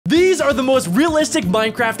These are the most realistic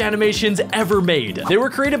Minecraft animations ever made. They were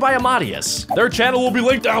created by Amadeus. Their channel will be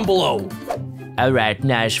linked down below. All right,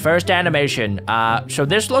 nice. First animation. So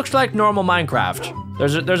this looks like normal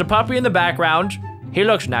Minecraft. There's a puppy in the background. He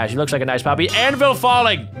looks nice. He looks like a nice puppy. Anvil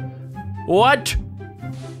falling. What?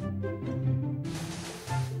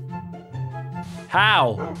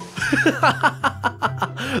 How?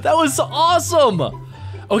 That was awesome.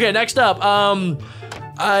 Okay, next up.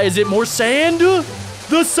 Is it more sand?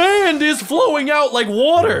 The sand is flowing out like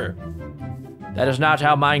water. That is not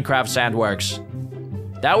how Minecraft sand works.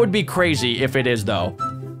 That would be crazy if it is, though.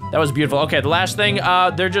 That was beautiful. Okay, the last thing,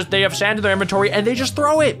 they have sand in their inventory and they just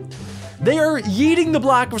throw it. They are yeeting the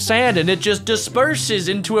block of sand and it just disperses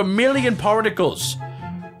into a million particles.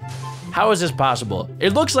 How is this possible?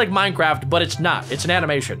 It looks like Minecraft, but it's not. It's an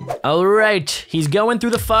animation. All right, he's going through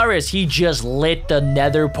the forest. He just lit the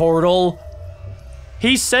nether portal.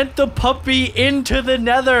 He sent the puppy into the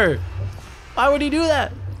nether. Why would he do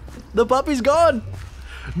that? The puppy's gone.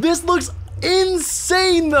 This looks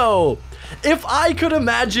insane, though. If I could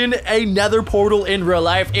imagine a nether portal in real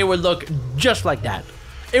life, it would look just like that.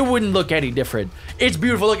 It wouldn't look any different. It's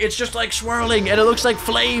beautiful. Look, it's just like swirling and it looks like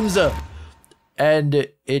flames. And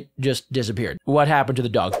it just disappeared. What happened to the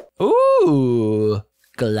dog? Ooh,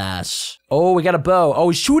 glass. Oh, we got a bow. Oh,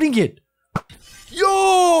 he's shooting it.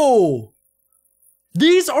 Yo!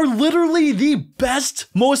 These are literally the best,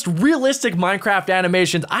 most realistic Minecraft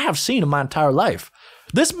animations I have seen in my entire life.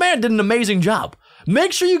 This man did an amazing job.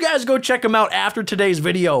 Make sure you guys go check him out after today's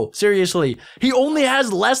video. Seriously, he only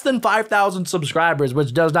has less than 5,000 subscribers,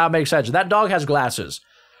 which does not make sense. That dog has glasses.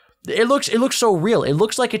 It looks so real. It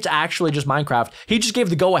looks like it's actually just Minecraft. He just gave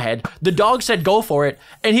the go-ahead. The dog said go for it,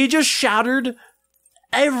 and he just shattered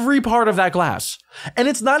every part of that glass. And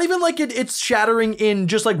it's not even like it's shattering in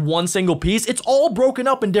just like one single piece. It's all broken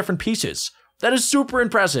up in different pieces. That is super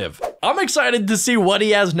impressive. I'm excited to see what he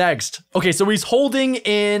has next. Okay, so he's holding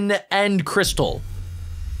an end crystal.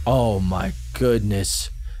 Oh my goodness.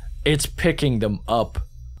 It's picking them up.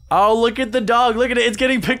 Oh, look at the dog. Look at it. It's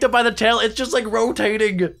getting picked up by the tail. It's just like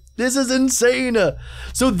rotating. This is insane.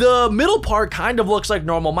 So the middle part kind of looks like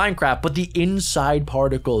normal Minecraft, but the inside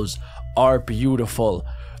particles are beautiful.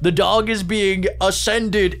 The dog is being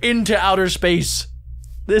ascended into outer space.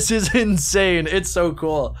 This is insane. It's so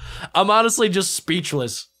cool. I'm honestly just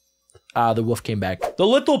speechless. The wolf came back. The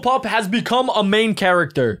little pup has become a main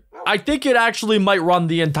character. I think it actually might run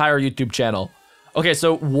the entire YouTube channel. Okay,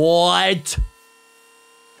 so what?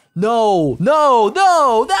 No,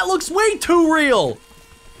 that looks way too real.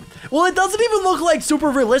 Well, it doesn't even look like super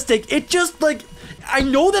realistic. It just like, I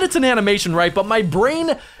know that it's an animation, right? But my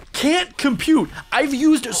brain can't compute. I've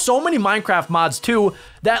used so many Minecraft mods too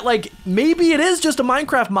that like maybe it is just a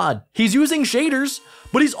Minecraft mod. He's using shaders,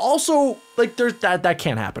 but he's also like that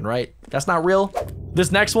can't happen, right? That's not real.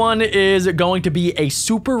 This next one is going to be a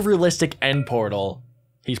super realistic end portal.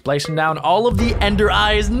 He's placing down all of the ender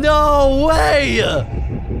eyes. No way!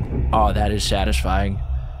 Oh, that is satisfying.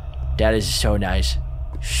 That is so nice.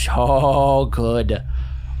 So good.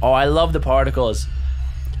 Oh, I love the particles.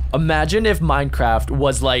 Imagine if Minecraft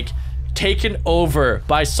was like taken over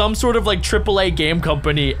by some sort of like AAA game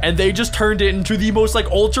company and they just turned it into the most like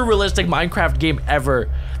ultra realistic Minecraft game ever.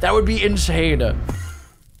 That would be insane.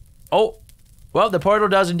 Oh, well, the portal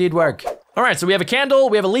does indeed work. All right, so we have a candle,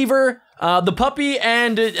 we have a lever, the puppy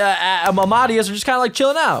and Amadeus are just kind of like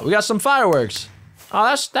chilling out. We got some fireworks.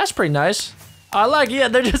 Oh, that's pretty nice. I like it. Yeah,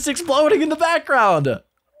 they're just exploding in the background.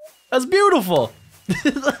 That's beautiful.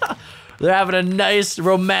 They're having a nice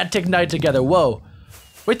romantic night together. Whoa.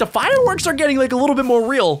 Wait, the fireworks are getting like a little bit more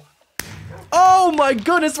real. Oh my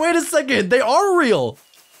goodness, wait a second. They are real.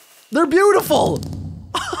 They're beautiful.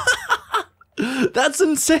 That's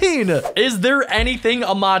insane. Is there anything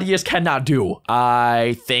Amadeus cannot do?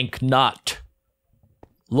 I think not.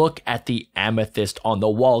 Look at the amethyst on the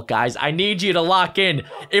wall, guys. I need you to lock in.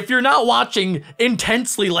 If you're not watching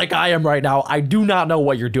intensely like I am right now, I do not know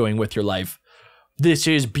what you're doing with your life. This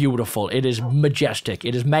is beautiful. It is majestic.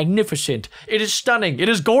 It is magnificent. It is stunning. It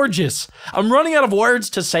is gorgeous. I'm running out of words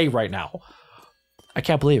to say right now. I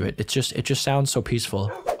can't believe it. It just sounds so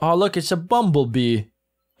peaceful. Oh, look, it's a bumblebee.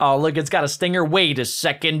 Oh, look, it's got a stinger. Wait a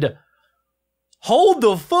second. Hold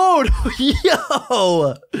the phone.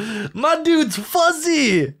 Yo, my dude's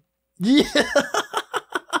fuzzy. Yeah.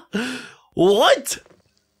 What?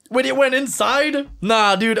 When it went inside?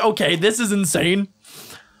 Nah, dude. Okay, this is insane.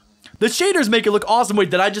 The shaders make it look awesome. Wait,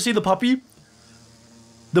 did I just see the puppy?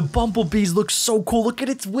 The bumblebees look so cool. Look at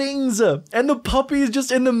its wings. And the puppy is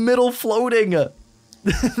just in the middle floating.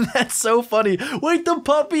 That's so funny. Wait, the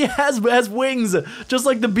puppy has wings, just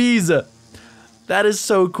like the bees. That is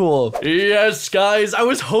so cool. Yes, guys. I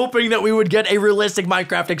was hoping that we would get a realistic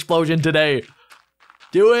Minecraft explosion today.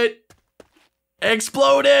 Do it.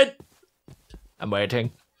 Explode it. I'm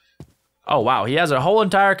waiting. Oh, wow. He has a whole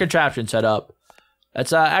entire contraption set up.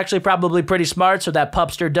 That's actually probably pretty smart so that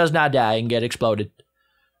pupster does not die and get exploded.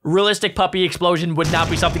 Realistic puppy explosion would not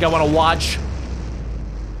be something I want to watch.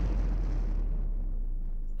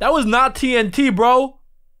 That was not TNT, bro.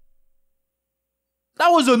 That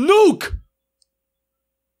was a nuke.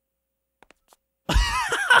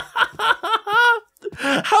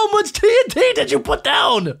 How much TNT did you put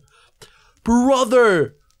down?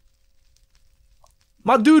 Brother.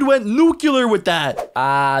 My dude went nuclear with that.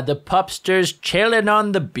 The pupster's chilling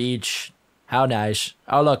on the beach. How nice.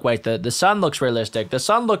 Oh, look, wait, the sun looks realistic. The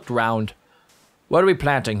sun looked round. What are we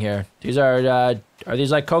planting here? These are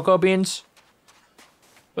these like cocoa beans?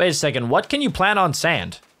 Wait a second, what can you plant on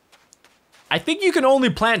sand? I think you can only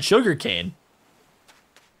plant sugarcane.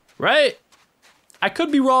 Right? I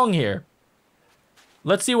could be wrong here.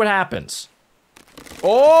 Let's see what happens.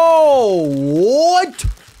 Oh, what?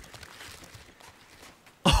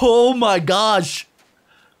 Oh my gosh.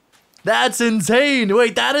 That's insane.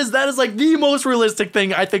 Wait, that is like the most realistic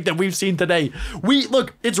thing I think that we've seen today.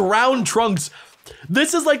 Look, it's round trunks.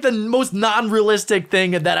 This is like the most non-realistic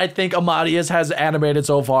thing that I think Amadeus has animated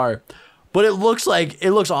so far. But it looks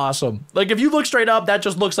awesome. Like if you look straight up, that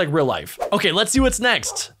just looks like real life. Okay, let's see what's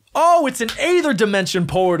next. Oh, it's an Aether Dimension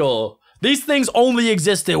portal. These things only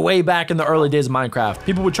existed way back in the early days of Minecraft.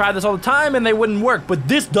 People would try this all the time and they wouldn't work, but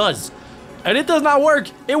this does. And it does not work.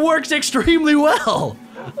 It works extremely well.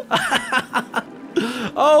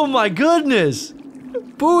 Oh my goodness.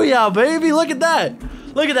 Booyah, baby. Look at that.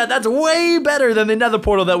 Look at that. That's way better than the nether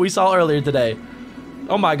portal that we saw earlier today.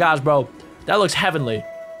 Oh my gosh, bro. That looks heavenly.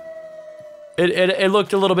 It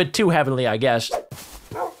looked a little bit too heavenly, I guess.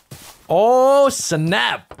 Oh,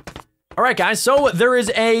 snap. All right, guys, so there is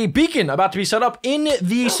a beacon about to be set up in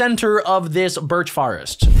the center of this birch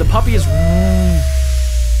forest. The puppy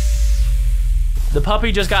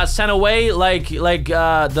just got sent away like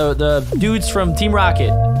the dudes from Team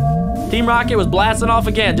Rocket. Team Rocket was blasting off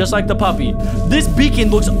again, just like the puppy. This beacon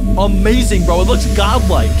looks amazing, bro. It looks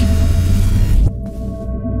godlike.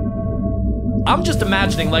 I'm just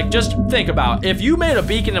imagining, like, just think about if you made a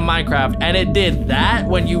beacon in Minecraft and it did that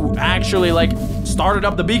when you actually like started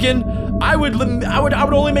up the beacon. I would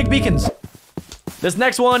only make beacons. This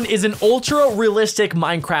next one is an ultra realistic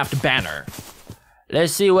Minecraft banner.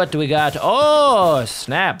 Let's see what we got. Oh,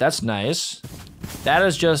 snap, that's nice. That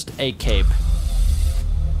is just a cape.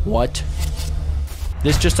 What?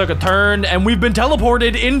 This just took a turn and we've been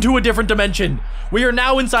teleported into a different dimension. We are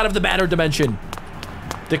now inside of the banner dimension.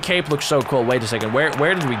 The cape looks so cool. Wait a second, where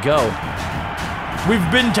did we go?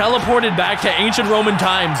 We've been teleported back to ancient Roman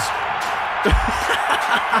times.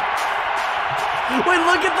 Wait,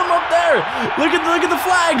 look at them up there. Look at the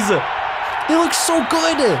flags. They look so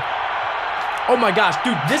good. Oh my gosh,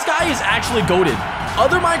 dude, this guy is actually goated.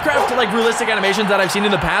 Other Minecraft like realistic animations that I've seen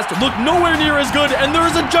in the past look nowhere near as good, and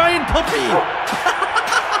there's a giant puppy.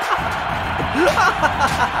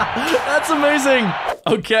 That's amazing.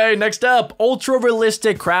 Okay, next up, ultra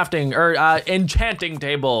realistic crafting or enchanting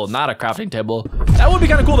table. Not a crafting table. That would be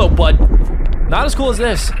kind of cool though, but not as cool as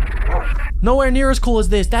this. Nowhere near as cool as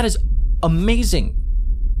this. That is amazing.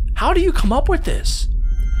 How do you come up with this?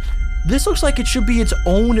 This looks like it should be its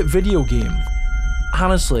own video game.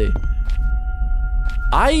 Honestly.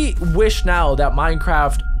 I wish now that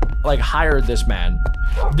Minecraft like hired this man.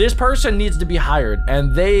 This person needs to be hired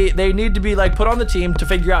and they need to be like put on the team to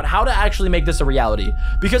figure out how to actually make this a reality.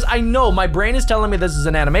 Because I know my brain is telling me this is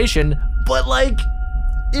an animation, but like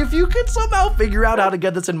if you could somehow figure out how to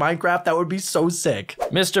get this in Minecraft, that would be so sick.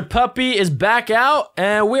 Mr. Puppy is back out,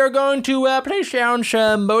 and we are going to place down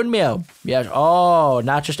some bone meal. Yes, oh,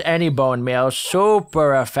 not just any bone meal,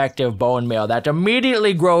 super effective bone meal that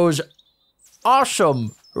immediately grows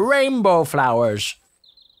awesome rainbow flowers.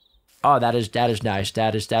 Oh, that is nice.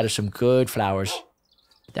 That is some good flowers.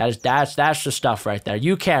 That's the stuff right there.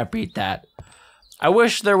 You can't beat that. I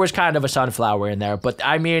wish there was kind of a sunflower in there, but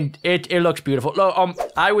I mean, it looks beautiful.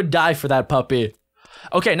 I would die for that puppy.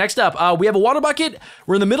 Okay, next up, we have a water bucket.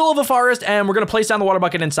 We're in the middle of a forest, and we're gonna place down the water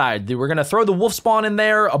bucket inside. We're gonna throw the wolf spawn in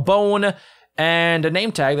there, a bone, and a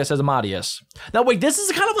name tag that says Amadeus. Now wait, this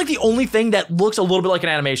is kind of like the only thing that looks a little bit like an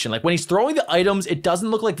animation. Like when he's throwing the items, it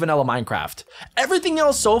doesn't look like vanilla Minecraft. Everything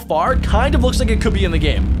else so far kind of looks like it could be in the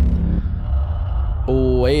game.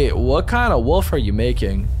 Oh, wait, what kind of wolf are you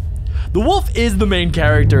making? The wolf is the main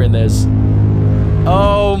character in this.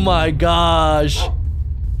 Oh my gosh.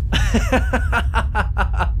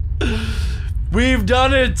 We've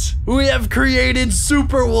done it. We have created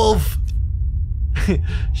Super Wolf.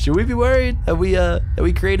 Should we be worried that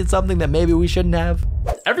we created something that maybe we shouldn't have?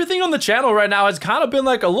 Everything on the channel right now has kind of been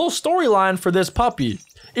like a little storyline for this puppy,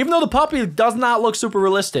 even though the puppy does not look super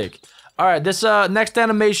realistic. All right, this next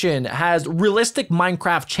animation has realistic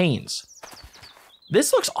Minecraft chains.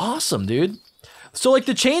 This looks awesome, dude. So like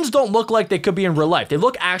the chains don't look like they could be in real life. They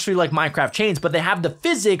look actually like Minecraft chains, but they have the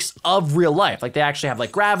physics of real life. Like they actually have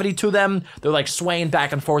like gravity to them. They're like swaying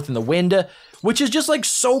back and forth in the wind, which is just like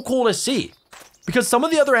so cool to see. Because some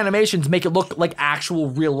of the other animations make it look like actual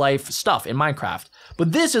real life stuff in Minecraft.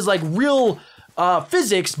 But this is like real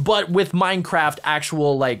physics, but with Minecraft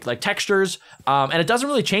actual like textures. And it doesn't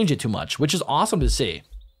really change it too much, which is awesome to see.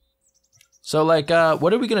 So like,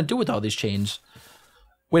 what are we gonna do with all these chains?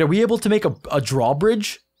 Wait, are we able to make a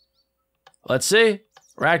drawbridge? Let's see.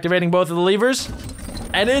 We're activating both of the levers.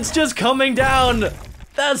 And it's just coming down.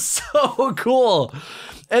 That's so cool.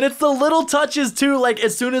 And it's the little touches too, like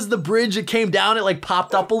as soon as the bridge came down, it like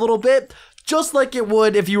popped up a little bit, just like it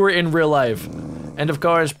would if you were in real life. And of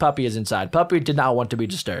course, Puppy is inside. Puppy did not want to be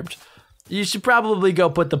disturbed. You should probably go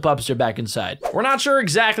put the pupster back inside. We're not sure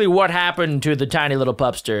exactly what happened to the tiny little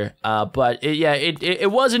pupster, but it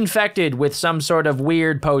was infected with some sort of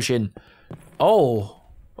weird potion. Oh,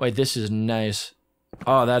 wait, this is nice.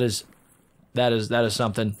 Oh, that is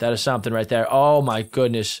something. That is something right there. Oh my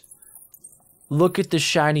goodness. Look at the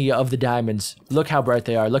shiny of the diamonds. Look how bright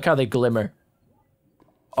they are. Look how they glimmer.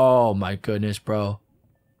 Oh my goodness, bro.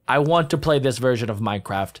 I want to play this version of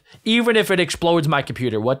Minecraft, even if it explodes my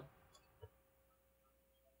computer. What?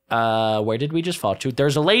 Where did we just fall to?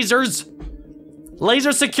 There's lasers!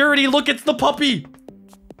 Laser security, look, it's the puppy!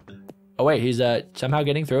 Oh wait, he's somehow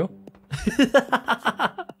getting through?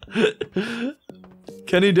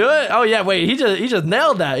 Can he do it? Oh yeah, wait, he just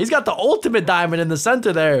nailed that. He's got the ultimate diamond in the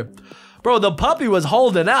center there. Bro, the puppy was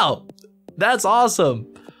holding out. That's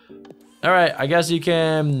awesome. All right, I guess you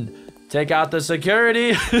can take out the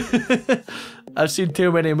security. I've seen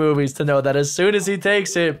too many movies to know that as soon as he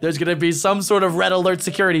takes it, there's gonna be some sort of red alert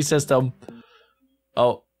security system.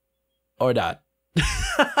 Oh, or not.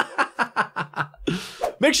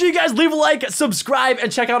 Make sure you guys leave a like, subscribe,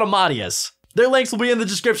 and check out Amadeus. Their links will be in the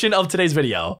description of today's video.